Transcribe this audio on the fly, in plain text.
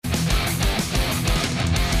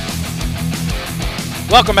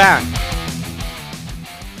Welcome back.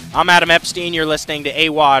 I'm Adam Epstein. You're listening to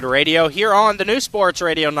AWOD Radio here on the new Sports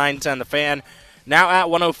Radio 910 The Fan, now at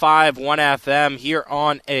 105.1 FM here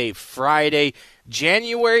on a Friday,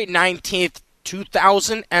 January 19th,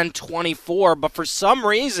 2024. But for some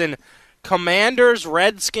reason, Commanders,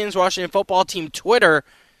 Redskins, Washington football team Twitter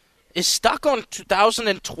is stuck on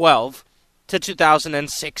 2012 to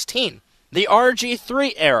 2016, the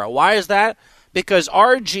RG3 era. Why is that? Because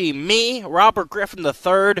RG, me, Robert Griffin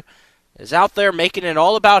III, is out there making it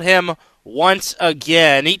all about him once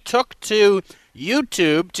again. He took to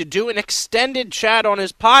YouTube to do an extended chat on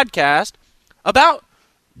his podcast about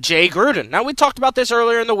Jay Gruden. Now, we talked about this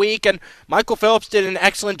earlier in the week, and Michael Phillips did an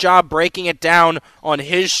excellent job breaking it down on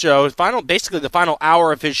his show. Basically the final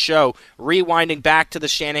hour of his show, rewinding back to the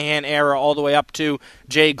Shanahan era all the way up to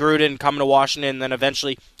Jay Gruden coming to Washington and then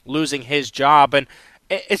eventually losing his job. And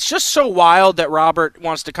it's just so wild that Robert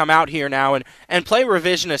wants to come out here now and play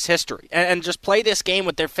revisionist history and just play this game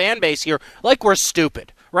with their fan base here like we're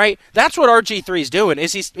stupid, right? That's what RG3 is doing,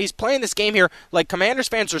 is he's playing this game here like Commanders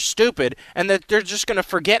fans are stupid and that they're just going to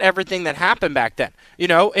forget everything that happened back then. You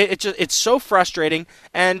know, it's so frustrating.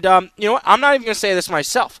 And you know what? I'm not even going to say this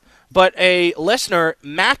myself, but a listener,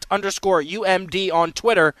 Matt_UMD on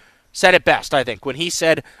Twitter, said it best, I think, when he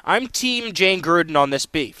said, "I'm Team Jay Gruden on this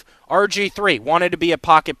beef. RG3 wanted to be a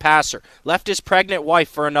pocket passer, left his pregnant wife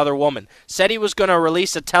for another woman, said he was going to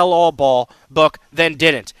release a tell-all ball book, then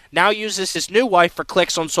didn't. Now uses his new wife for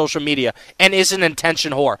clicks on social media and is an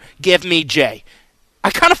attention whore. Give me Jay."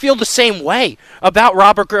 I kind of feel the same way about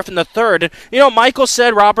Robert Griffin III. And, you know, Michael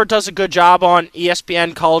said Robert does a good job on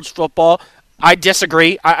ESPN college football. I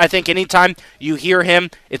disagree. I think anytime you hear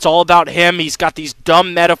him, it's all about him. He's got these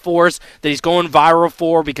dumb metaphors that he's going viral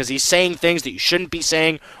for because he's saying things that you shouldn't be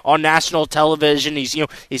saying on national television.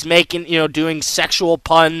 He's making, doing sexual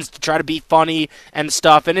puns to try to be funny and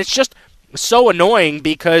stuff. And it's just so annoying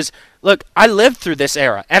because, look, I lived through this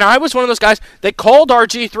era, and I was one of those guys that called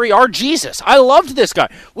RG3 our Jesus. I loved this guy.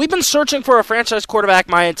 We've been searching for a franchise quarterback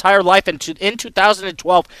my entire life, and in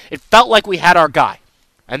 2012, it felt like we had our guy.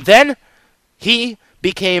 And then he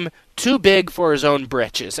became too big for his own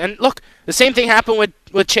britches. And look, the same thing happened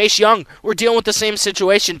with Chase Young. We're dealing with the same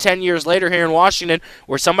situation 10 years later here in Washington,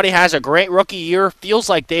 where somebody has a great rookie year, feels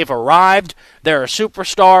like they've arrived, they're a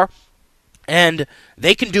superstar, and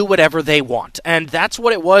they can do whatever they want. And that's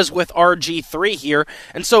what it was with RG3 here.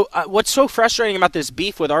 And so what's so frustrating about this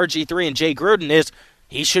beef with RG3 and Jay Gruden is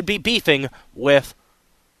he should be beefing with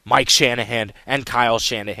Mike Shanahan and Kyle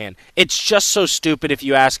Shanahan. It's just so stupid, if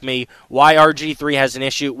you ask me, why RG3 has an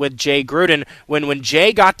issue with Jay Gruden when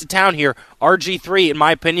Jay got to town here. RG3, in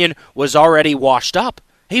my opinion, was already washed up.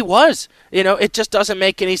 He was. It just doesn't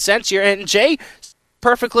make any sense here. And Jay,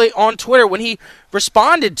 perfectly on Twitter, when he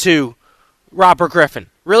responded to Robert Griffin,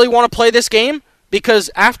 really want to play this game? Because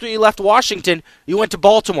after you left Washington, you went to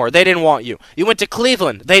Baltimore. They didn't want you. You went to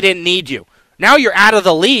Cleveland. They didn't need you. Now you're out of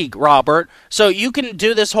the league, Robert, so you can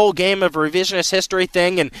do this whole game of revisionist history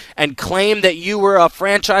thing and claim that you were a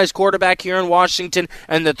franchise quarterback here in Washington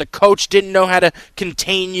and that the coach didn't know how to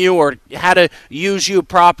contain you or how to use you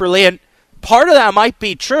properly. And part of that might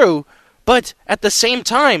be true, but at the same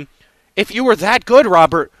time, if you were that good,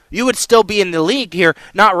 Robert, you would still be in the league here,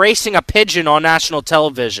 not racing a pigeon on national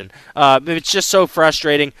television. It's just so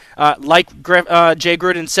frustrating. Like Jay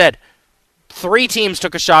Gruden said, 3 teams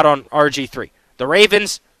took a shot on RG3. The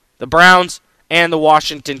Ravens, the Browns, and the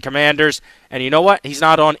Washington Commanders. And you know what? He's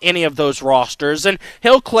not on any of those rosters. And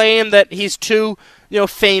he'll claim that he's too,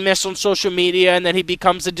 famous on social media and that he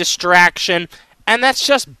becomes a distraction. And that's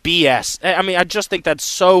just BS. I mean, I just think that's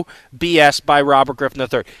so BS by Robert Griffin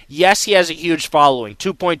III. Yes, he has a huge following,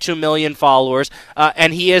 2.2 million followers,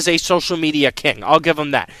 and he is a social media king. I'll give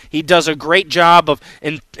him that. He does a great job of,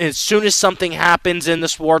 as soon as something happens in the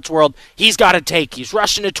sports world, he's got a take. He's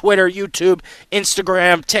rushing to Twitter, YouTube,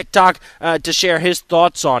 Instagram, TikTok to share his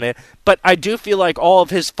thoughts on it. But I do feel like all of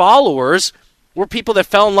his followers were people that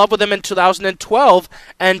fell in love with him in 2012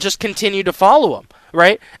 and just continue to follow him.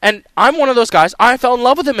 Right? And I'm one of those guys. I fell in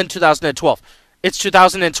love with him in 2012. It's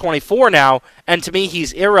 2024 now, and to me,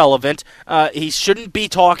 he's irrelevant. He shouldn't be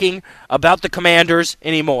talking about the Commanders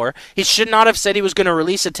anymore. He should not have said he was going to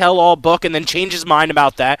release a tell-all book and then change his mind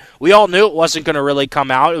about that. We all knew it wasn't going to really come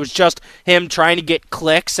out. It was just him trying to get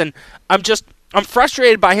clicks, and I'm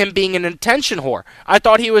frustrated by him being an attention whore. I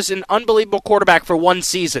thought he was an unbelievable quarterback for one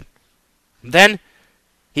season. Then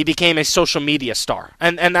he became a social media star,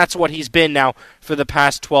 and that's what he's been now for the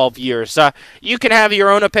past 12 years. You can have your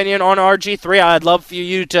own opinion on RG3. I'd love for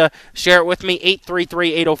you to share it with me,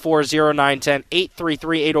 833-804-0910,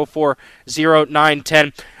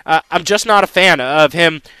 833-804-0910. I'm just not a fan of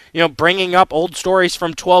him, bringing up old stories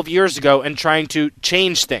from 12 years ago and trying to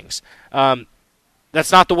change things.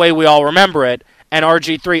 That's not the way we all remember it. And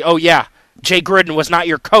RG3, oh yeah, Jay Gruden was not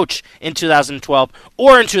your coach in 2012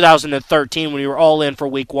 or in 2013 when you were all in for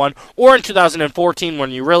week 1 or in 2014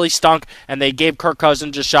 when you really stunk and they gave Kirk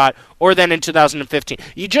Cousins a shot, or then in 2015.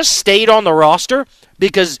 You just stayed on the roster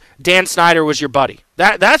because Dan Snyder was your buddy.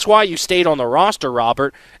 That's why you stayed on the roster,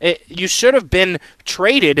 Robert. You should have been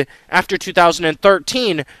traded after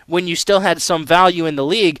 2013 when you still had some value in the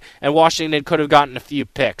league and Washington could have gotten a few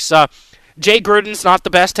picks. Jay Gruden's not the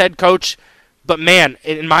best head coach, but man,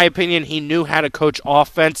 in my opinion, he knew how to coach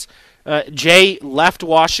offense. Jay left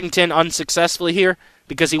Washington unsuccessfully here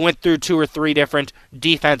because he went through 2 or 3 different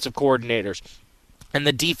defensive coordinators. And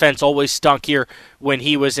the defense always stunk here when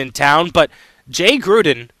he was in town. But Jay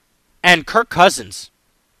Gruden and Kirk Cousins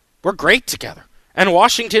were great together. And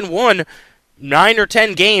Washington won 9 or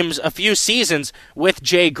 10 games a few seasons with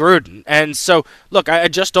Jay Gruden. And so, look, I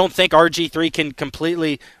just don't think RG3 can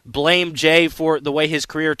completely blame Jay for the way his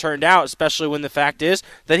career turned out, especially when the fact is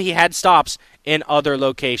that he had stops in other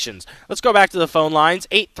locations. Let's go back to the phone lines,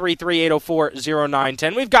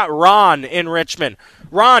 833-804-0910. We've got Ron in Richmond.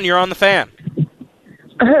 Ron, you're on the fan.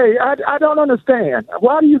 Hey, I don't understand.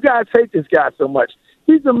 Why do you guys hate this guy so much?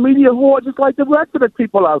 He's a media whore just like the rest of the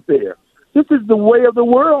people out there. This is the way of the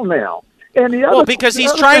world now. And the other, because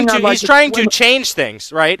he's trying to change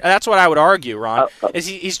things, right? That's what I would argue, Ron. Is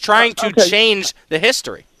he's trying to change the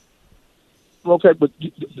history. Okay, but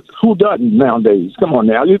who doesn't nowadays? Come on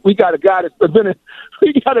now, we got a guy that's been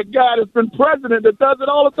president that does it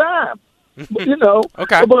all the time.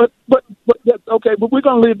 Okay. But that's okay. But we're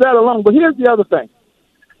gonna leave that alone. But here's the other thing.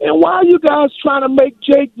 And why are you guys trying to make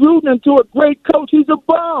Jay Gruden into a great coach? He's a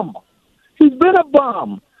bum. He's been a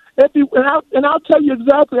bum. I'll tell you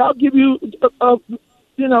exactly. I'll give you,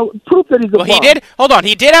 proof that he's a bum. He did. Hold on.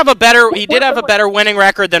 He did have a better winning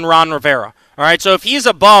record than Ron Rivera. All right. So if he's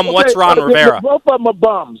a bum, what's Ron Rivera? Both of them are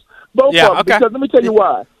bums. Both of them. Okay. Because let me tell you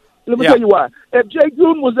why. Tell you why. If Jay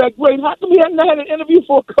Gruden was that great, how come he hadn't had an interview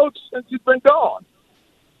for a coach since he's been gone?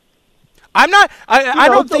 I'm not. I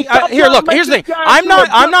don't think. Here's the thing.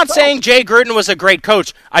 I'm not saying Jay Gruden was a great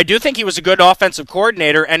coach. I do think he was a good offensive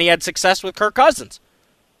coordinator, and he had success with Kirk Cousins.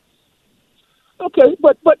 Okay,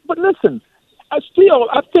 but listen, I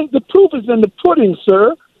think the proof is in the pudding,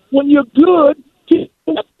 sir. When you're good, you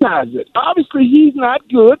recognize it. Obviously, he's not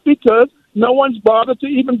good because no one's bothered to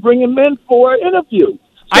even bring him in for an interview. So,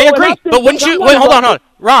 I agree, but wouldn't you? Wait, hold on,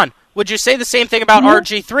 Ron. Would you say the same thing about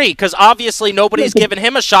RG3? Because obviously nobody's given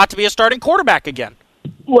him a shot to be a starting quarterback again.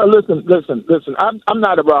 Well, listen. I'm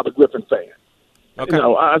not a Robert Griffin fan. Okay.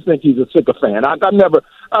 I think he's a sicker fan. I've never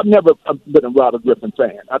been a Robert Griffin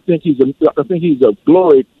fan. I think he's a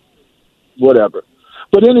glory, whatever.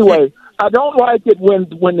 But anyway, I don't like it when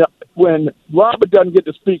Robert doesn't get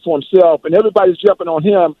to speak for himself and everybody's jumping on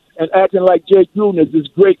him and acting like Jay Gruden is this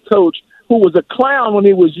great coach who was a clown when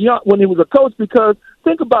he was young, when he was a coach. Because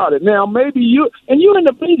think about it now, maybe you in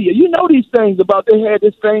the media, you know these things about they had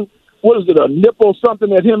this thing. What is it, a nipple, something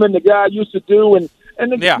that him and the guy used to do, and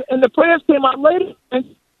the players came out later.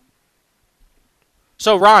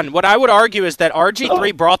 So, Ron, what I would argue is that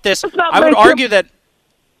RG3 brought this. I would argue that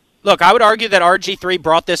RG3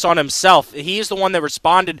 brought this on himself. He's the one that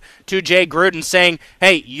responded to Jay Gruden saying,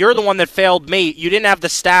 hey, you're the one that failed me. You didn't have the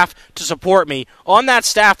staff to support me. On that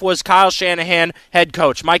staff was Kyle Shanahan, head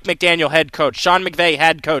coach, Mike McDaniel, head coach, Sean McVay,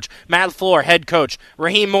 head coach, Matt LaFleur, head coach,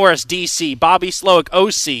 Raheem Morris, DC, Bobby Slowick,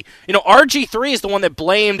 OC. RG3 is the one that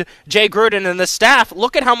blamed Jay Gruden and the staff.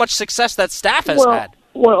 Look at how much success that staff has had.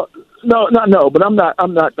 Well, no, but I'm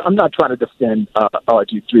not trying to defend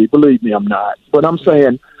RG3. Believe me, I'm not. But I'm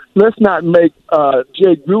saying, let's not make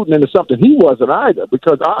Jay Gruden into something he wasn't either,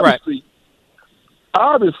 because obviously,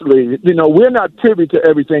 we're not privy to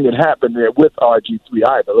everything that happened there with RG3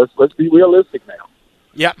 either. Let's be realistic now.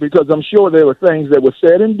 Yeah. Because I'm sure there were things that were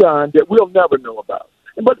said and done that we'll never know about.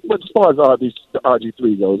 But as far as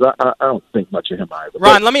RG3 goes, I don't think much of him either.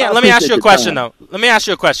 Ron, let me ask you a question, though. Let me ask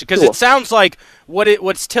you a question, because it sounds like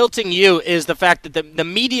what's tilting you is the fact that the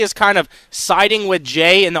media is kind of siding with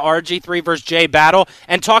Jay in the RG3 versus Jay battle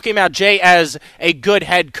and talking about Jay as a good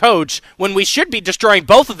head coach when we should be destroying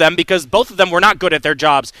both of them because both of them were not good at their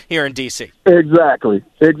jobs here in D.C. Exactly.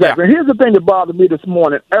 Yeah. And here's the thing that bothered me this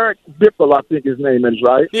morning. Eric Biffle, I think his name is,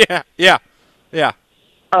 right? Yeah.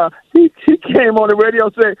 He came on the radio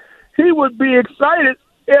saying he would be excited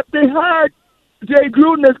if they hired Jay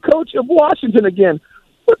Gruden as coach of Washington again,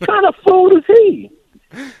 what kind of fool is he?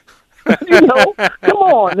 You know, come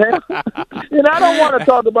on now. And I don't want to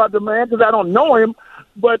talk about the man because I don't know him,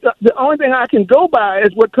 but the only thing I can go by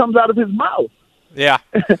is what comes out of his mouth. Yeah.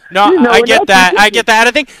 No, I get that. I get that.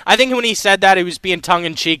 I think when he said that, he was being tongue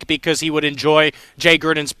in cheek because he would enjoy Jay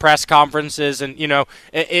Gruden's press conferences, and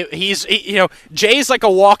Jay's like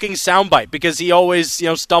a walking soundbite because he always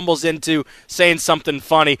stumbles into saying something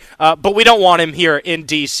funny. But we don't want him here in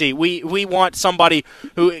DC. We want somebody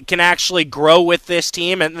who can actually grow with this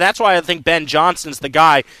team, and that's why I think Ben Johnson's the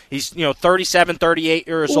guy. He's 37, 38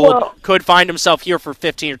 years old, could find himself here for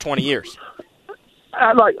 15 or 20 years.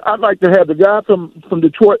 I'd like to have the guy from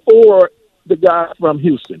Detroit or the guy from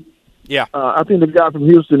Houston. Yeah. I think the guy from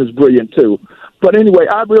Houston is brilliant too. But anyway,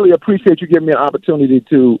 I really appreciate you giving me an opportunity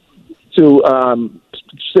to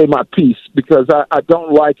say my piece because I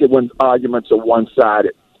don't like it when arguments are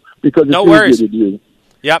one-sided because it's easy to do.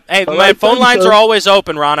 Yep. Hey, my phone lines are always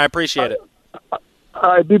open, Ron. I appreciate it. All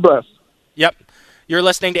right, be blessed. Yep. You're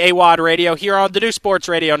listening to AWOD Radio here on the new Sports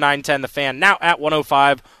Radio 910 The Fan, now at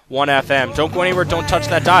 105.1 FM. Don't go anywhere. Don't touch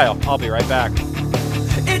that dial. I'll be right back.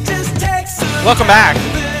 Welcome back.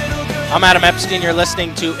 I'm Adam Epstein. You're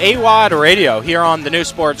listening to AWOD Radio here on the new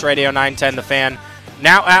Sports Radio 910 The Fan,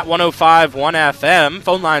 now at 105.1 FM.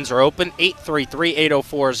 Phone lines are open,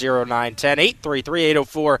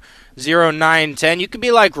 833-804-0910, 833-804-0910. You could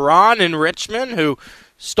be like Ron in Richmond, who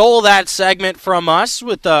stole that segment from us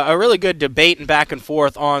with a really good debate and back and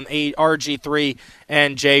forth on RG3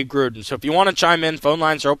 and Jay Gruden. So if you want to chime in, phone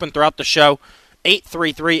lines are open throughout the show,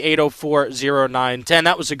 833-804-0910.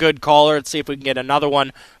 That was a good caller. Let's see if we can get another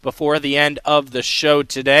one before the end of the show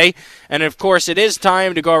today. And, of course, it is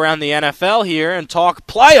time to go around the NFL here and talk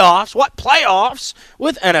playoffs. What playoffs?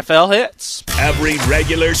 With NFL Hits. Every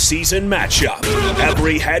regular season matchup,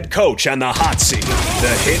 every head coach on the hot seat,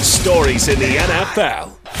 the hit stories in the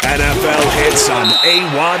NFL. NFL Hits on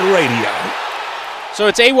AWOD Radio. So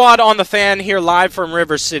it's AWOD on the Fan here live from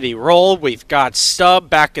River City Roll. We've got Stubb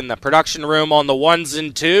back in the production room on the ones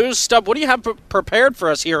and twos. Stubb, what do you have prepared for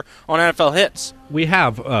us here on NFL Hits? We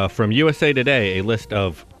have from USA Today a list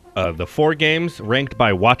of the 4 games ranked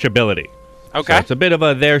by watchability. Okay. So it's a bit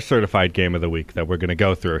of their certified game of the week that we're going to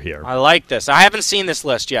go through here. I like this. I haven't seen this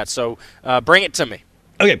list yet, so bring it to me.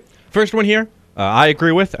 Okay, first one here, I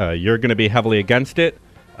agree with. You're going to be heavily against it.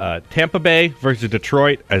 Tampa Bay versus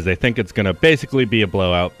Detroit, as they think it's going to basically be a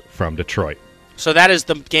blowout from Detroit. So that is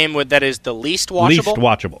the game that is the least watchable? Least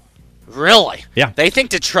watchable. Really? Yeah. They think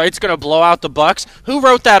Detroit's going to blow out the Bucs? Who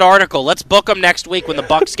wrote that article? Let's book them next week when the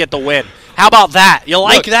Bucs get the win. How about that? You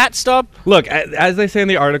like that, Stubb? Look, as they say in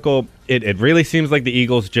the article, it really seems like the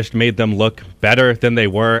Eagles just made them look better than they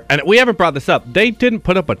were. And we haven't brought this up. They didn't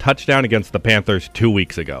put up a touchdown against the Panthers 2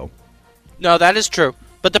 weeks ago. No, that is true.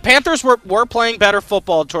 But the Panthers were playing better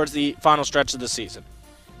football towards the final stretch of the season.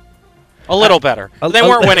 A little better. They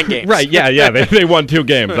weren't winning games. Right, yeah. They won 2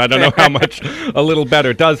 games. I don't know how much a little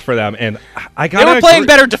better does for them. And they were playing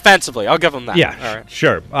better defensively. I'll give them that. Yeah, all right.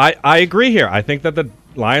 Sure. I agree here. I think that the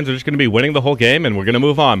Lions are just going to be winning the whole game, and we're going to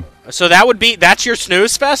move on. So that's your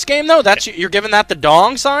snooze fest game, though? You're giving that the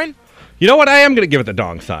dong sign? You know what? I am going to give it the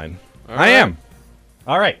dong sign. I am.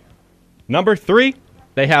 All right. Number 3,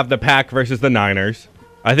 they have the Pack versus the Niners.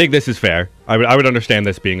 I think this is fair. I would understand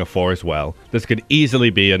this being a 4 as well. This could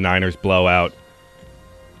easily be a Niners blowout.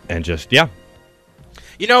 And just, yeah.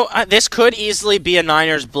 This could easily be a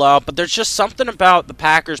Niners blowout, but there's just something about the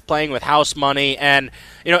Packers playing with house money. And,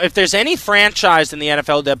 if there's any franchise in the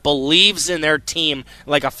NFL that believes in their team,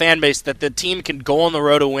 like a fan base, that the team can go on the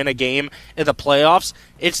road to win a game in the playoffs,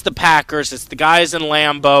 it's the Packers. It's the guys in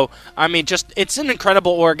Lambeau. I mean, it's an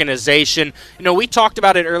incredible organization. We talked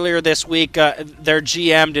about it earlier this week. Their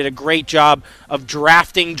GM did a great job of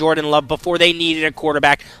drafting Jordan Love before they needed a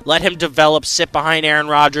quarterback, let him develop, sit behind Aaron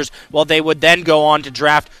Rodgers, while they would then go on to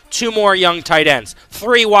draft 2 more young tight ends,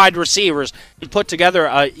 3 wide receivers, and put together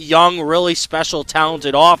a young, really special,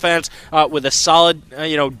 talented offense with a solid,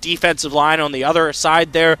 defensive line on the other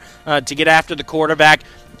side there to get after the quarterback.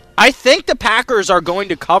 I think the Packers are going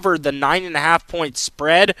to cover the 9.5-point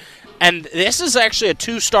spread, and this is actually a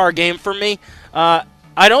 2-star game for me. I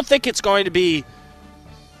don't think it's going to be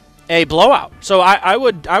a blowout. So I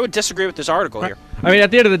would disagree with this article here. I mean,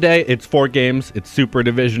 at the end of the day, it's 4 games. It's super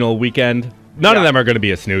divisional weekend. None of them are going to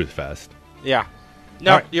be a snooze fest. Yeah.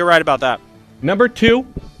 No, You're right about that. Number 2,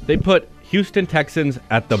 they put Houston Texans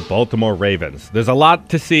at the Baltimore Ravens. There's a lot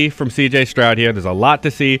to see from C.J. Stroud here. There's a lot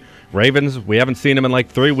to see. Ravens, we haven't seen them in like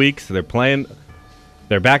 3 weeks. They're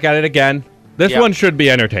back at it again. This one should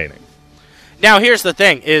be entertaining. Now, here's the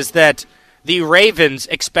thing, is that The Ravens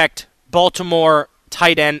expect Baltimore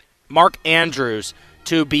tight end Mark Andrews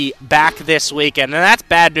to be back this weekend, and that's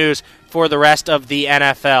bad news for the rest of the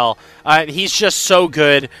NFL. He's just so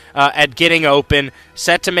good at getting open,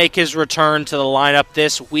 set to make his return to the lineup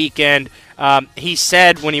this weekend. He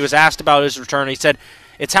said when he was asked about his return, he said,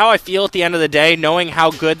 "It's how I feel at the end of the day, knowing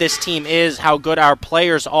how good this team is, how good our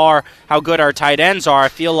players are, how good our tight ends are. I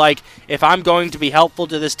feel like if I'm going to be helpful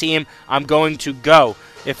to this team, I'm going to go.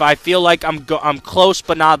 If I feel like I'm close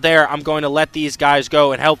but not there, I'm going to let these guys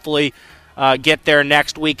go and hopefully get there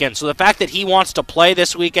next weekend." So the fact that he wants to play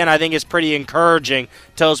this weekend, I think, is pretty encouraging.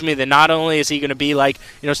 Tells me that not only is he going to be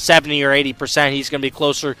 70 or 80%, he's going to be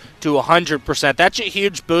closer to 100%. That's a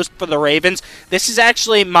huge boost for the Ravens. This is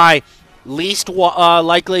actually my least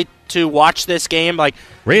likely to watch this game,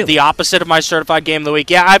 really? The opposite of my certified game of the week.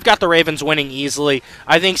 Yeah, I've got the Ravens winning easily.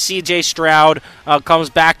 I think C.J. Stroud comes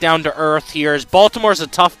back down to earth here. Baltimore's a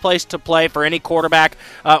tough place to play for any quarterback.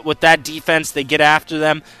 With that defense, they get after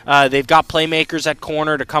them. They've got playmakers at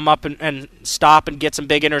corner to come up and stop and get some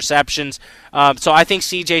big interceptions. So I think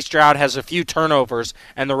C.J. Stroud has a few turnovers,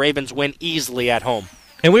 and the Ravens win easily at home.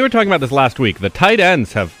 And we were talking about this last week. The tight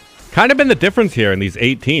ends have kind of been the difference here in these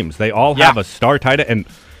 8 teams. They all have a star tight end, and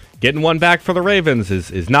getting one back for the Ravens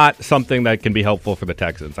is not something that can be helpful for the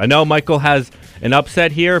Texans. I know Michael has an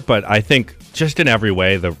upset here, but I think just in every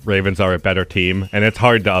way the Ravens are a better team, and it's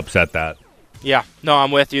hard to upset that. Yeah, no,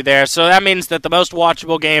 I'm with you there. So that means that the most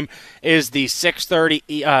watchable game is the 6:30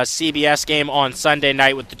 CBS game on Sunday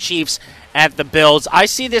night with the Chiefs at the Bills. I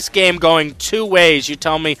see this game going 2 ways. You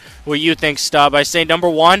tell me what you think, Stubb. I say, number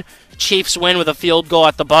one, Chiefs win with a field goal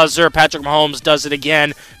at the buzzer. Patrick Mahomes does it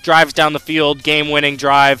again, drives down the field, game-winning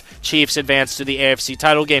drive. Chiefs advance to the AFC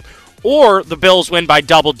title game. Or the Bills win by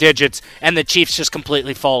double digits, and the Chiefs just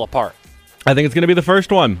completely fall apart. I think it's going to be the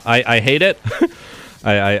first one. I hate it.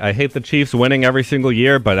 I hate the Chiefs winning every single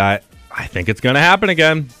year, but I think it's going to happen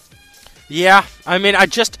again. Yeah, I mean,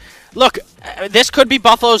 look, this could be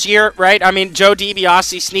Buffalo's year, right? I mean, Joe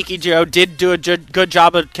DiBiase, Sneaky Joe, did do a good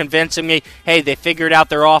job of convincing me, hey, they figured out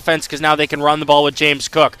their offense because now they can run the ball with James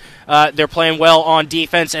Cook. They're playing well on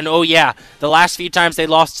defense, and oh yeah, the last few times they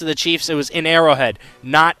lost to the Chiefs, it was in Arrowhead,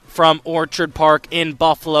 not from Orchard Park in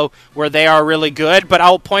Buffalo, where they are really good. But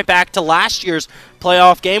I'll point back to last year's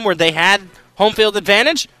playoff game where they had home field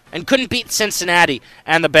advantage and couldn't beat Cincinnati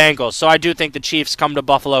and the Bengals. So I do think the Chiefs come to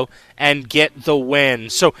Buffalo and get the win.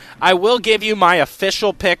 So I will give you my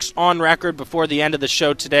official picks on record before the end of the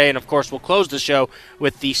show today. And, of course, we'll close the show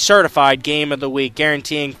with the certified game of the week,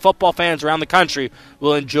 guaranteeing football fans around the country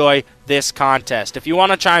will enjoy this contest. If you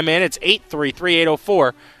want to chime in, it's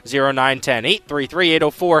 833-804-0910.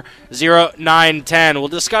 833-804-0910. We'll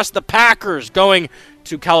discuss the Packers going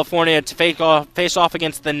to California to face off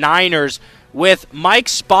against the Niners with Mike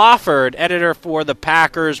Spofford, editor for the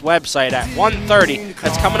Packers website at 1:30.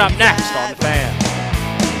 That's coming up next on The Fan.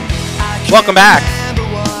 Welcome back.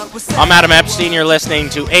 I'm Adam Epstein. You're listening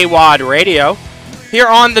to AWOD Radio here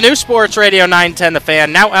on the new Sports Radio 910 The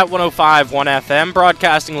Fan, now at 105.1 FM,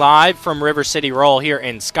 broadcasting live from River City Roll here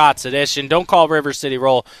in Scott's Addition. Don't call River City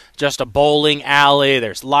Roll just a bowling alley.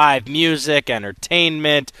 There's live music,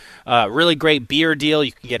 entertainment, really great beer deal.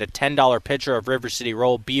 You can get a $10 pitcher of River City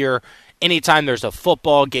Roll beer anytime there's a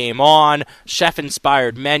football game on,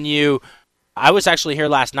 chef-inspired menu. I was actually here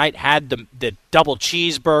last night, had the double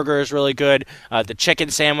cheeseburger is really good. The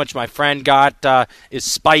chicken sandwich my friend got is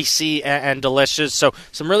spicy and delicious. So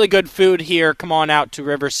some really good food here. Come on out to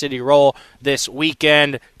River City Roll this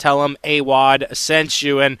weekend. Tell them AWOD sent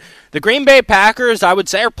you. And the Green Bay Packers, I would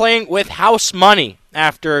say, are playing with house money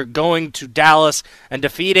after going to Dallas and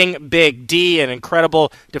defeating Big D, an incredible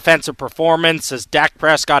defensive performance as Dak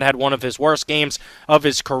Prescott had one of his worst games of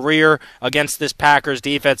his career against this Packers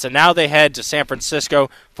defense. And now they head to San Francisco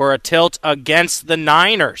for a tilt against the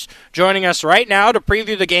Niners. Joining us right now to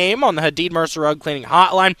preview the game on the Hadid Mercer Rug Cleaning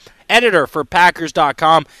Hotline, editor for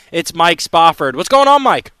Packers.com, it's Mike Spofford. What's going on,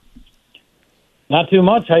 Mike? Not too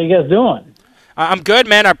much. How you guys doing? I'm good,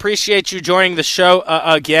 man. I appreciate you joining the show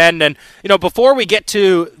again. And, before we get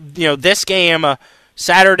to, this game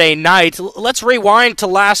Saturday night, let's rewind to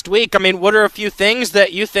last week. I mean, what are a few things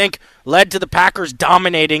that you think led to the Packers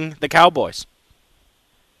dominating the Cowboys?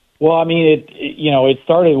 Well, I mean, it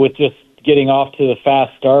started with just getting off to the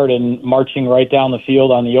fast start and marching right down the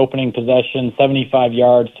field on the opening possession, 75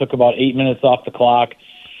 yards, took about 8 minutes off the clock.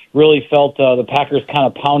 Really felt the Packers kind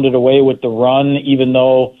of pounded away with the run, even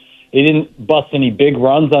though they didn't bust any big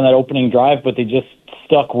runs on that opening drive, but they just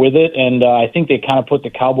stuck with it, and I think they kind of put the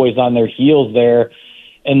Cowboys on their heels there.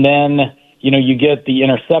 And then, you get the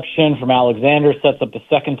interception from Alexander, sets up the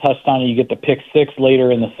second touchdown, and you get the pick six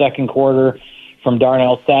later in the second quarter from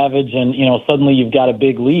Darnell Savage, and suddenly you've got a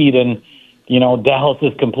big lead, and Dallas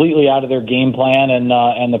is completely out of their game plan, and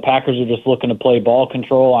the Packers are just looking to play ball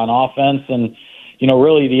control on offense, and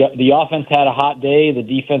really the offense had a hot day. The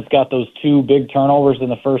defense got those two big turnovers in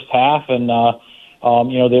the first half, and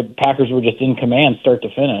the Packers were just in command start to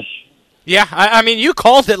finish. Yeah, I mean, you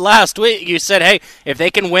called it last week. You said, hey, if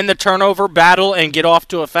they can win the turnover battle and get off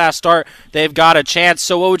to a fast start, they've got a chance.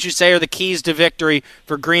 So what would you say are the keys to victory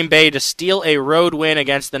for Green Bay to steal a road win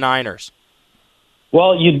against the Niners?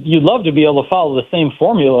 Well, you'd love to be able to follow the same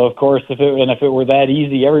formula, of course. If it were that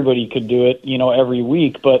easy, everybody could do it, every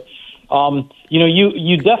week. But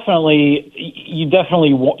you definitely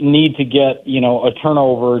need to get a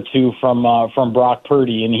turnover or two from Brock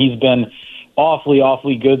Purdy, and he's been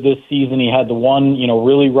awfully good this season. He had the one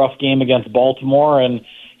really rough game against Baltimore, and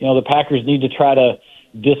the Packers need to try to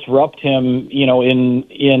disrupt him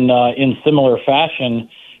in similar fashion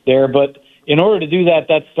there. But in order to do that,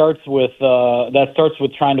 that starts with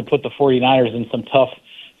trying to put the 49ers in some tough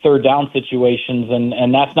third down situations,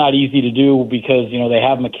 and that's not easy to do because they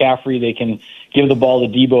have McCaffrey. They can give the ball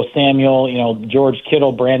to Deebo Samuel, George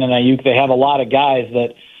Kittle, Brandon Ayuk. They have a lot of guys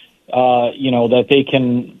that that they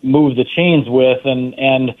can move the chains with.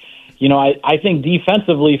 And I think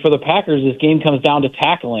defensively for the Packers, this game comes down to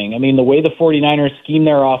tackling. I mean, the way the 49ers scheme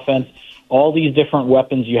their offense, all these different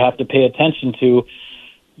weapons you have to pay attention to,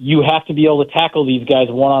 you have to be able to tackle these guys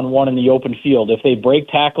one-on-one in the open field. If they break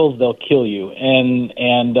tackles, they'll kill you.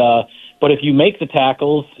 But if you make the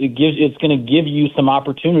tackles, it's going to give you some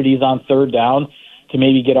opportunities on third down to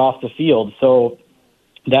maybe get off the field. So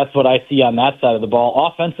that's what I see on that side of the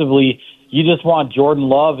ball. Offensively, you just want Jordan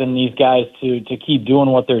Love and these guys to keep doing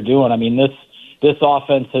what they're doing. I mean, this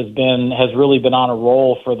offense has really been on a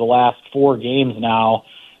roll for the last 4 games now,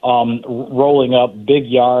 rolling up big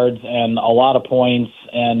yards and a lot of points,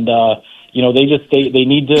 and they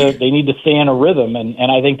need to stay in a rhythm,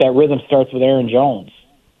 and I think that rhythm starts with Aaron Jones.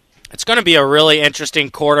 It's going to be a really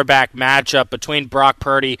interesting quarterback matchup between Brock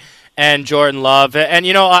Purdy and Jordan Love. And,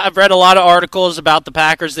 I've read a lot of articles about the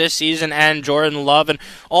Packers this season and Jordan Love, and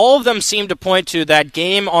all of them seem to point to that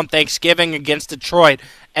game on Thanksgiving against Detroit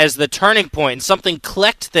as the turning point, and something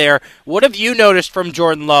clicked there. What have you noticed from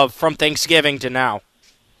Jordan Love from Thanksgiving to now?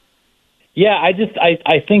 Yeah, I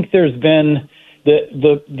think there's been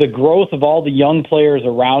the growth of all the young players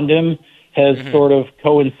around him has sort of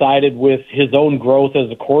coincided with his own growth as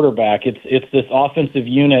a quarterback. It's this offensive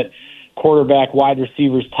unit, quarterback, wide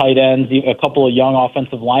receivers, tight ends, a couple of young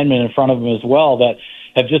offensive linemen in front of him as well that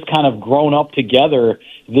have just kind of grown up together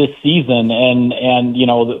this season. And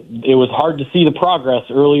it was hard to see the progress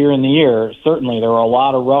earlier in the year. Certainly, there were a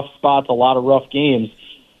lot of rough spots, a lot of rough games.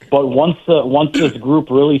 But once this group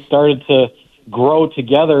really started to grow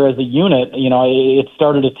together as a unit, it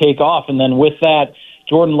started to take off. And then with that,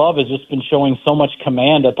 Jordan Love has just been showing so much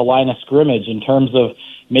command at the line of scrimmage in terms of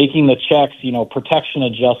making the checks, protection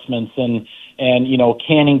adjustments and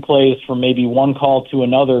canning plays from maybe one call to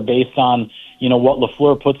another based on, what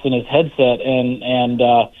LaFleur puts in his headset. And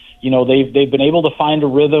they've been able to find a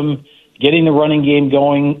rhythm, getting the running game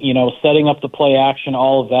going, setting up the play action,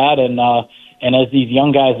 all of that. And as these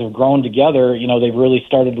young guys have grown together, they've really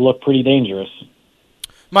started to look pretty dangerous.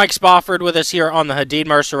 Mike Spofford with us here on the Hadid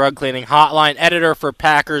Mercer Rug Cleaning Hotline, editor for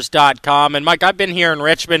Packers.com. And, Mike, I've been here in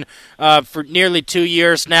Richmond for nearly 2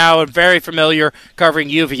 years now and very familiar covering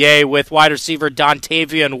UVA with wide receiver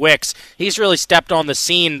Dontavian Wicks. He's really stepped on the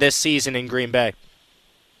scene this season in Green Bay.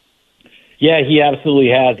 Yeah, he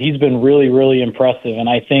absolutely has. He's been really, really impressive. And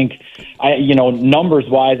I think,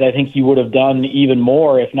 numbers-wise, I think he would have done even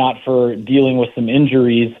more if not for dealing with some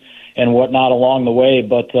injuries and whatnot along the way.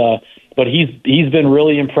 But he's been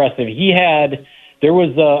really impressive. There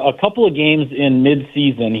was a couple of games in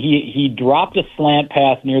mid-season. He dropped a slant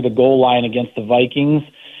pass near the goal line against the Vikings,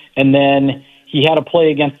 and then he had a play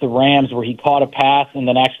against the Rams where he caught a pass and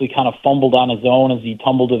then actually kind of fumbled on his own as he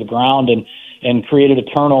tumbled to the ground and created a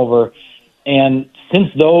turnover. And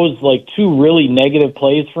since those two really negative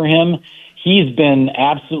plays for him, he's been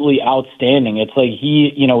absolutely outstanding. It's like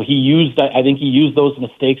he used those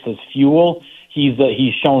mistakes as fuel. He's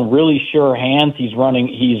shown really sure hands. He's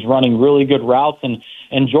running really good routes, and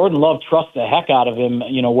Jordan Love trusts the heck out of him.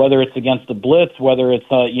 Whether it's against the blitz, whether it's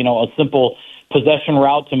a simple possession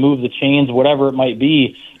route to move the chains, whatever it might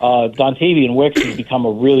be. Dontavian Wicks has become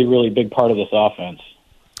a really, really big part of this offense.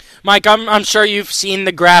 Mike, I'm sure you've seen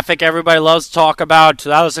the graphic everybody loves to talk about,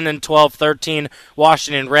 2012-13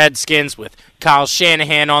 Washington Redskins with Kyle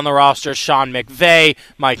Shanahan on the roster, Sean McVay,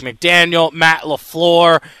 Mike McDaniel, Matt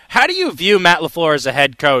LaFleur. How do you view Matt LaFleur as a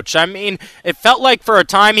head coach? I mean, it felt like for a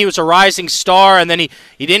time he was a rising star, and then he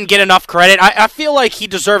didn't get enough credit. I feel like he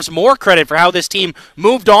deserves more credit for how this team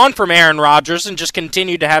moved on from Aaron Rodgers and just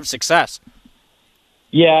continued to have success.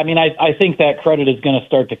 Yeah, I mean, I think that credit is going to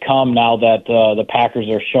start to come now that the Packers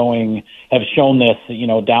have shown this,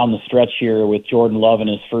 down the stretch here with Jordan Love in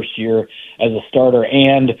his first year as a starter,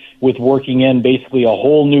 and with working in basically a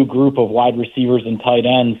whole new group of wide receivers and tight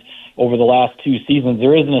ends over the last 2 seasons.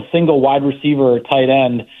 There isn't a single wide receiver or tight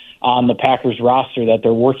end on the Packers roster that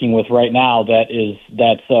they're working with right now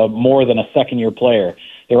that's more than a second-year player.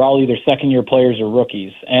 They're all either second-year players or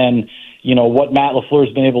rookies, and what Matt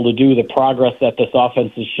LaFleur's been able to do, the progress that this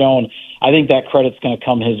offense has shown, I think that credit's going to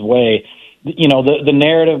come his way. The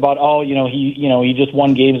narrative about, he just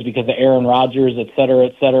won games because of Aaron Rodgers, et cetera,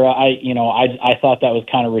 I thought that was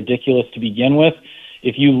kind of ridiculous to begin with.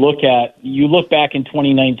 If you look back in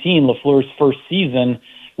 2019, LaFleur's first season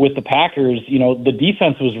with the Packers, the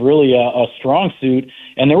defense was really a strong suit,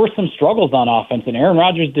 and there were some struggles on offense, and Aaron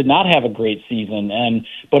Rodgers did not have a great season.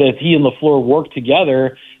 But as he and LaFleur worked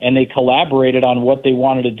together and they collaborated on what they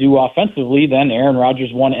wanted to do offensively, then Aaron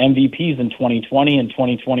Rodgers won MVPs in 2020 and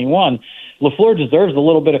 2021. LaFleur deserves a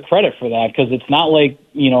little bit of credit for that, because it's not like,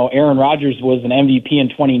 Aaron Rodgers was an MVP in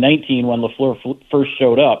 2019 when LaFleur first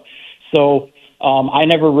showed up. So I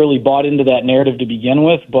never really bought into that narrative to begin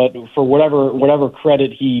with, but for whatever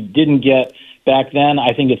credit he didn't get back then,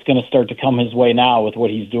 I think it's going to start to come his way now with what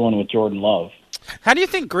he's doing with Jordan Love. How do you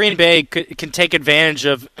think Green Bay can take advantage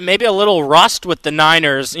of maybe a little rust with the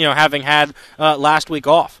Niners, having had last week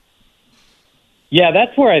off? Yeah,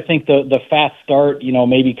 that's where I think the fast start,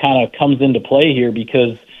 maybe kind of comes into play here,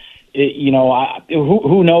 because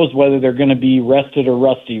who knows whether they're going to be rested or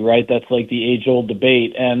rusty, right? That's like the age-old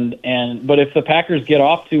debate. But if the Packers get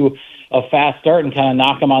off to a fast start and kind of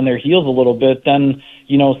knock them on their heels a little bit, then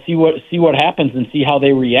see what happens and see how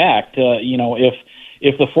they react.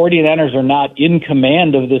 If the 49ers are not in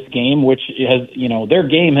command of this game, which has their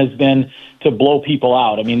game has been to blow people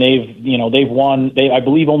out. I mean, they've won. I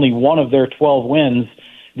believe only one of their 12 wins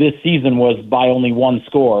this season was by only one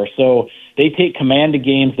score. So they take command of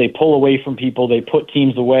games, they pull away from people, they put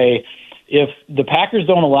teams away. If the Packers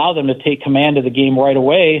don't allow them to take command of the game right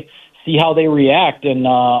away, see how they react, and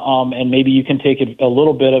maybe you can take a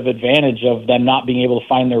little bit of advantage of them not being able to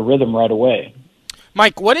find their rhythm right away.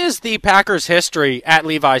 Mike, what is the Packers' history at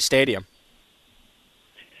Levi Stadium?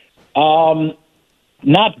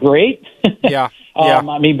 Not great. Yeah.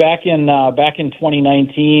 I mean, back in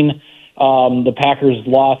 2019. The Packers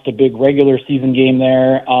lost a big regular season game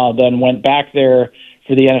there, then went back there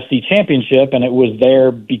for the NFC Championship, and it was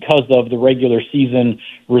there because of the regular season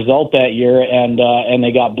result that year, and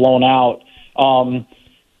they got blown out.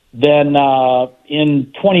 Then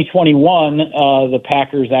in 2021, the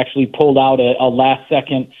Packers actually pulled out a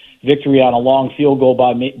last-second victory on a long field goal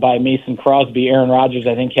by Mason Crosby. Aaron Rodgers,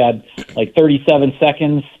 I think, had like 37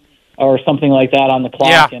 seconds or something like that on the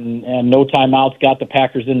clock, and no timeouts, got the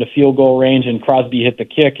Packers into field goal range, and Crosby hit the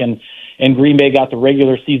kick, and Green Bay got the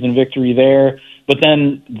regular season victory there. But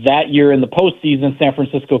then that year in the postseason, San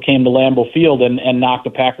Francisco came to Lambeau Field and knocked the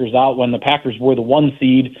Packers out when the Packers were the 1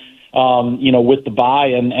 seed, with the bye,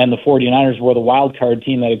 and the 49ers were the wild card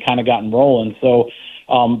team that had kind of gotten rolling. So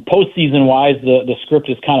postseason-wise, the script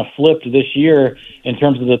is kind of flipped this year in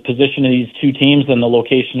terms of the position of these two teams and the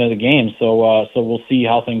location of the game. So we'll see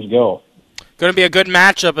how things go. Going to be a good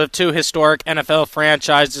matchup of two historic NFL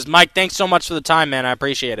franchises. Mike, thanks so much for the time, man. I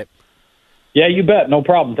appreciate it. Yeah, you bet. No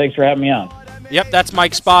problem. Thanks for having me on. Yep, that's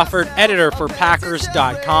Mike Spofford, editor for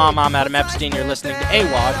Packers.com. I'm Adam Epstein. You're listening to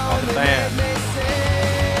AWOD on the Fan.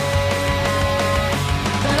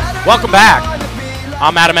 Welcome back.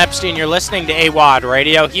 I'm Adam Epstein. You're listening to AWOD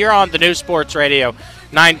Radio here on the New Sports Radio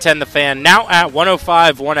 910 The Fan, now at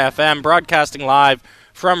 105.1 FM, broadcasting live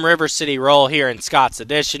from River City Roll here in Scott's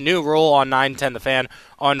Addition. New rule on 910 The Fan.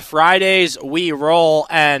 On Fridays, we roll,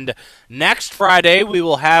 and next Friday we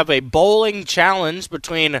will have a bowling challenge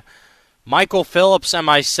between Michael Phillips and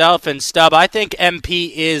myself. And Stubb, I think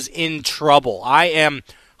MP is in trouble. I am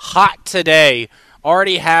hot today.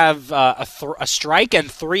 Already have a strike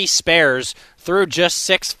and 3 spares through just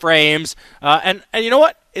 6 frames. And you know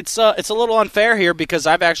what? It's a little unfair here because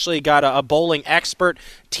I've actually got a bowling expert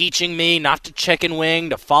teaching me not to chicken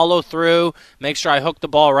wing, to follow through, make sure I hook the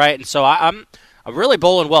ball right. And so really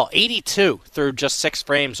bowling well. 82 through just 6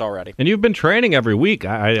 frames already. And you've been training every week.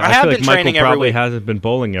 I have feel been like training Michael every probably week. hasn't been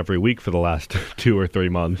bowling every week for the last 2 or 3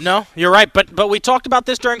 months. No, you're right. But we talked about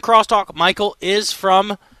this during Crosstalk. Michael is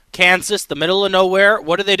from Kansas, the middle of nowhere.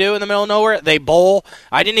 What do they do in the middle of nowhere? They bowl.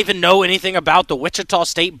 I didn't even know anything about the Wichita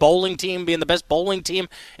State bowling team being the best bowling team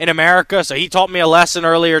in America, so he taught me a lesson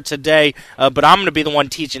earlier today, but I'm going to be the one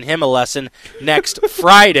teaching him a lesson next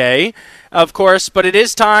Friday, of course. But it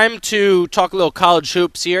is time to talk a little college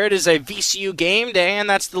hoops here. It is a VCU game day, and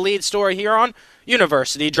that's the lead story here on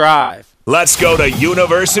University Drive. Let's go to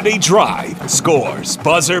University Drive. Scores,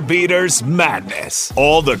 buzzer beaters, madness.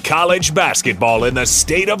 All the college basketball in the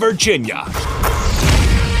state of Virginia.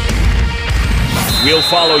 We'll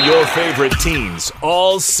follow your favorite teams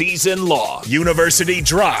all season long. University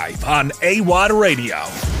Drive on AWOD Radio.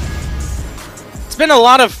 It's been a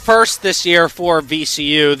lot of firsts this year for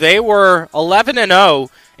VCU. They were 11-0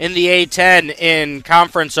 in the A-10 in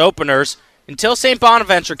conference openers until St.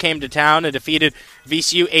 Bonaventure came to town and defeated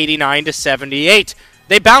VCU 89-78.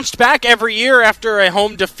 They bounced back every year after a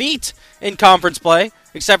home defeat in conference play,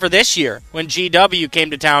 except for this year when GW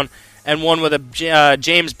came to town and won with a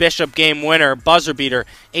James Bishop game winner, buzzer beater,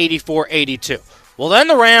 84-82. Well, then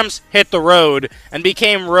the Rams hit the road and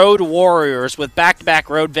became road warriors with back-to-back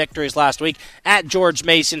road victories last week at George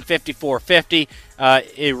Mason, 54-50.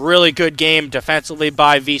 A really good game defensively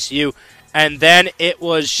by VCU. And then it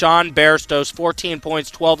was Sean Bairstow's 14 points,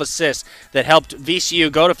 12 assists that helped VCU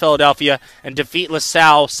go to Philadelphia and defeat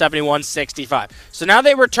LaSalle 71-65. So now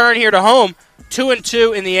they return here to home,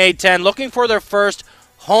 2-2 in the A-10, looking for their first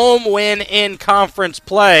home win in conference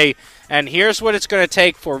play. And here's what it's going to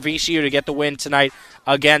take for VCU to get the win tonight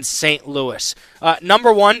against St. Louis.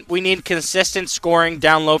 Number one, we need consistent scoring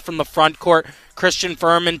down low from the front court. Christian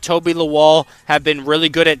Furman, Toby Lawal have been really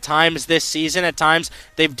good at times this season. At times,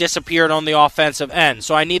 they've disappeared on the offensive end.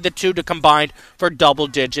 So I need the two to combine for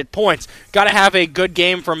double-digit points. Got to have a good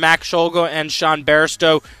game from Max Scholga and Sean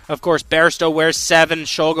Bairstow. Of course, Bairstow wears 7,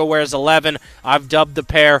 Scholga wears 11. I've dubbed the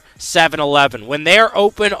pair 7-11. When they're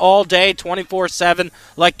open all day, 24/7,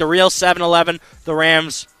 like the real 7-11, the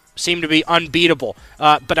Rams seem to be unbeatable.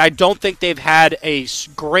 But I don't think they've had a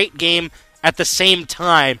great game at the same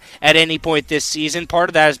time at any point this season. Part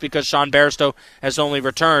of that is because Sean Bairstow has only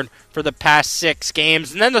returned for the past 6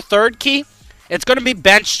 games. And then the third key, it's going to be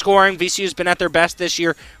bench scoring. VCU's been at their best this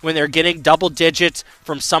year when they're getting double digits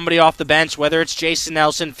from somebody off the bench, whether it's Jason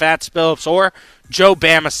Nelson, Fats Phillips, or Joe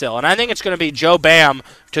Bamasil. And I think it's going to be Joe Bam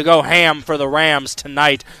to go ham for the Rams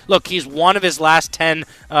tonight. Look, he's one of his last 10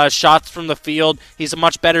 shots from the field. He's a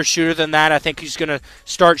much better shooter than that. I think he's going to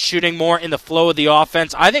start shooting more in the flow of the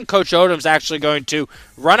offense. I think Coach Odom's actually going to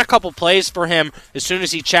run a couple plays for him as soon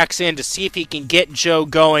as he checks in to see if he can get Joe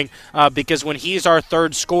going because when he's our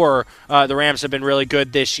third scorer, the Rams have been really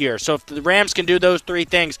good this year. So if the Rams can do those 3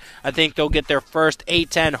 things, I think they'll get their first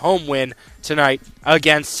A-10 home win tonight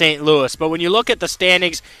against St. Louis. But when you look at the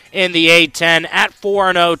standings in the A-10, at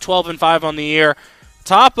 4-0, 12-5 on the year,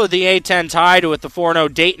 top of the A-10 tied with the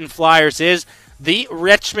 4-0 Dayton Flyers is the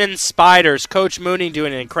Richmond Spiders. Coach Mooney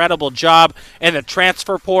doing an incredible job in the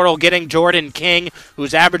transfer portal, getting Jordan King,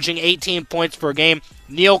 who's averaging 18 points per game.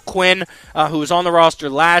 Neil Quinn, who was on the roster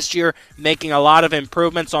last year, making a lot of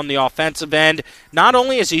improvements on the offensive end. Not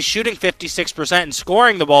only is he shooting 56% and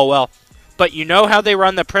scoring the ball well, but you know how they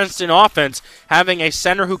run the Princeton offense. Having a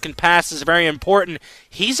center who can pass is very important.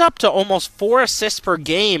 He's up to almost 4 assists per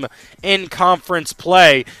game in conference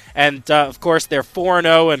play. And, of course, they're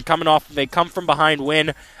 4-0 and coming off of a come-from-behind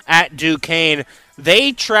win at Duquesne.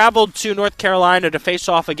 They traveled to North Carolina to face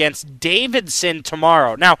off against Davidson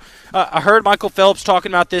tomorrow. Now, I heard Michael Phillips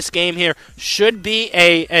talking about this game here. Should be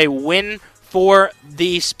a win for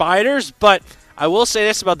the Spiders, but I will say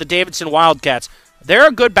this about the Davidson Wildcats. They're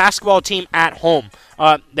a good basketball team at home.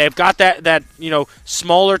 They've got that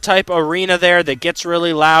smaller type arena there that gets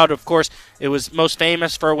really loud. Of course, it was most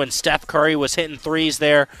famous for when Steph Curry was hitting threes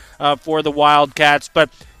there for the Wildcats.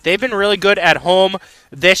 But they've been really good at home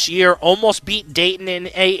this year. Almost beat Dayton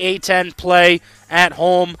in A-10 play at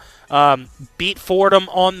home. Beat Fordham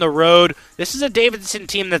on the road. This is a Davidson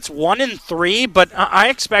team that's 1-3, but I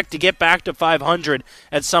expect to get back to 500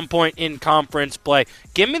 at some point in conference play.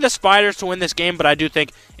 Give me the Spiders to win this game, but I do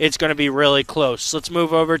think it's going to be really close. Let's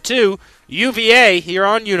move over to UVA here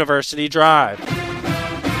on University Drive.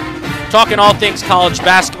 Talking all things college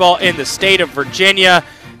basketball in the state of Virginia,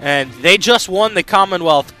 and they just won the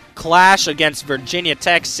Commonwealth Clash against Virginia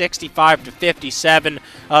Tech 65-57.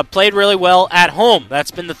 Played really well at home.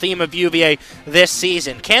 That's been the theme of UVA this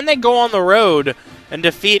season. Can they go on the road and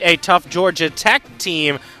defeat a tough Georgia Tech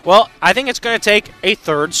team, well, I think it's going to take a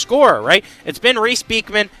third scorer, right? It's been Reese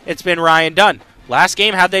Beekman, it's been Ryan Dunn. Last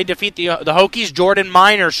game, how'd they defeat the Hokies? Jordan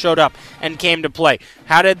Miner showed up and came to play.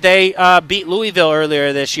 How did they beat Louisville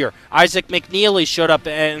earlier this year? Isaac McNeely showed up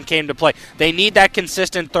and came to play. They need that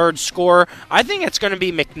consistent third scorer. I think it's going to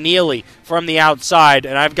be McNeely from the outside,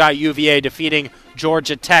 and I've got UVA defeating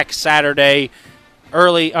Georgia Tech Saturday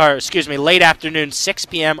late afternoon, 6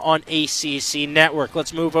 p.m. on ACC Network.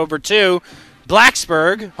 Let's move over to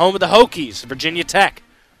Blacksburg, home of the Hokies, Virginia Tech.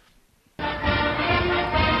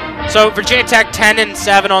 So Virginia Tech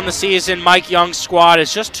 10-7 on the season. Mike Young's squad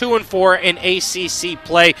is just 2-4 in ACC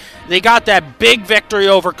play. They got that big victory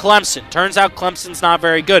over Clemson. Turns out Clemson's not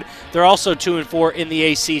very good. They're also 2-4 in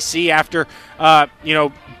the ACC after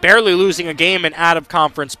barely losing a game in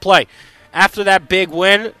out-of-conference play. After that big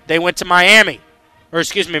win, they went to Miami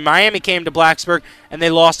came to Blacksburg, and they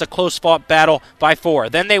lost a close-fought battle by 4.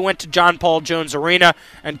 Then they went to John Paul Jones Arena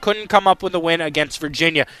and couldn't come up with a win against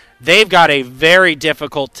Virginia. They've got a very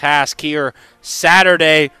difficult task here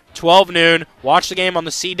Saturday, 12 noon. Watch the game on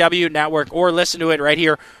the CW network or listen to it right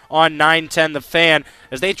here on 910 The Fan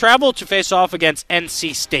as they travel to face off against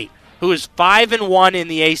NC State, who is 5-1 in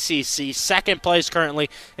the ACC, second place currently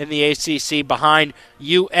in the ACC behind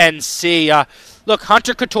UNC. Look,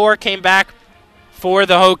 Hunter Couture came back for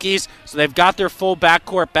the Hokies, so they've got their full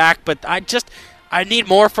backcourt back, but I need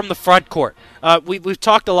more from the front court. We've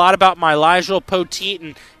talked a lot about Mylijah Poteet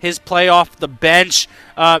and his play off the bench.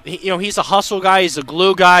 He's a hustle guy, he's a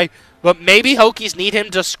glue guy, but maybe Hokies need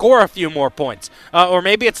him to score a few more points. Or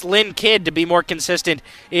maybe it's Lynn Kidd to be more consistent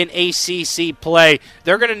in ACC play.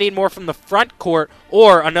 They're going to need more from the front court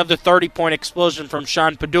or another 30-point explosion from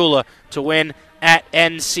Sean Padula to win at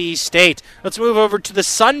NC State. Let's move over to the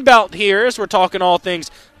Sun Belt here as we're talking all things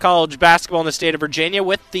college basketball in the state of Virginia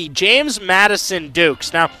with the James Madison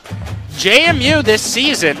Dukes. Now, JMU this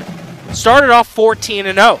season started off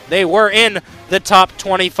 14-0. They were in the top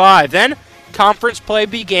 25. Then conference play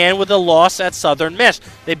began with a loss at Southern Miss.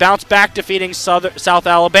 They bounced back, defeating South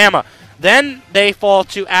Alabama. Then they fall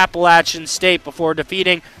to Appalachian State before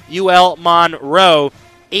defeating UL Monroe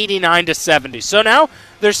 89-70. So now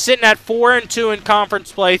they're sitting at 4-2 in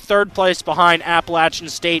conference play, third place behind Appalachian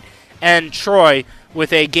State and Troy,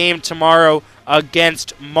 with a game tomorrow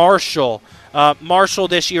against Marshall. Marshall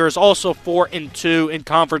this year is also 4-2 in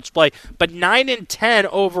conference play, but 9-10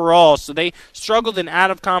 overall. So they struggled in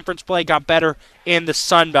out-of-conference play, got better in the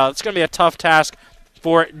Sun Belt. It's going to be a tough task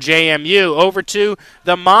for JMU. Over to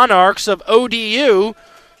the Monarchs of ODU,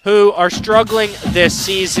 who are struggling this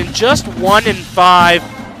season, just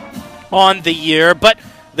 1-5 on the year, but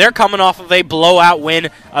they're coming off of a blowout win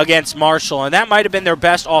against Marshall, and that might have been their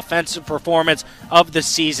best offensive performance of the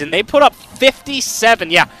season. They put up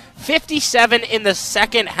 57 in the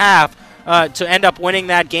second half to end up winning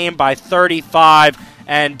that game by 35,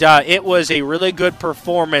 and it was a really good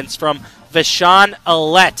performance from Vishawn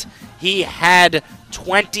Alette. He had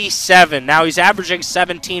 27. Now he's averaging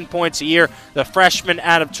 17 points a year, the freshman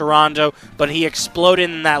out of Toronto, but he exploded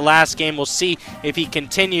in that last game. We'll see if he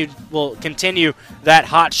will continue that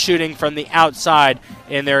hot shooting from the outside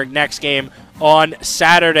in their next game on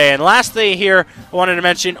Saturday. And lastly here, I wanted to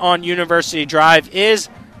mention on University Drive is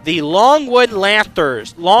the Longwood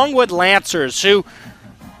Lancers, who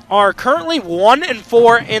are currently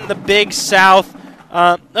 1-4 in the Big South.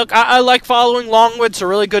 Look, I like following Longwood. It's a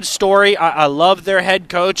really good story. I love their head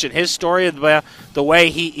coach and his story of the way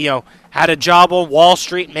he, had a job on Wall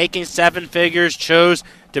Street, making 7 figures, chose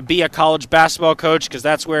to be a college basketball coach because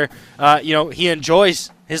that's where, he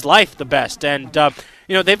enjoys his life the best. And,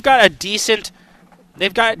 they've got a decent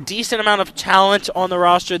amount of talent on the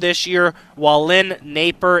roster this year, while Lynn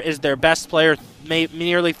Napier is their best player,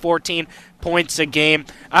 nearly 14 points a game.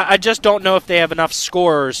 I just don't know if they have enough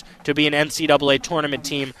scorers to be an NCAA tournament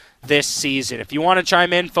team this season. If you want to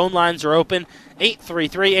chime in, phone lines are open,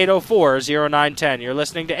 833-804-0910. You're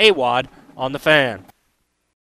listening to AWOD on The Fan.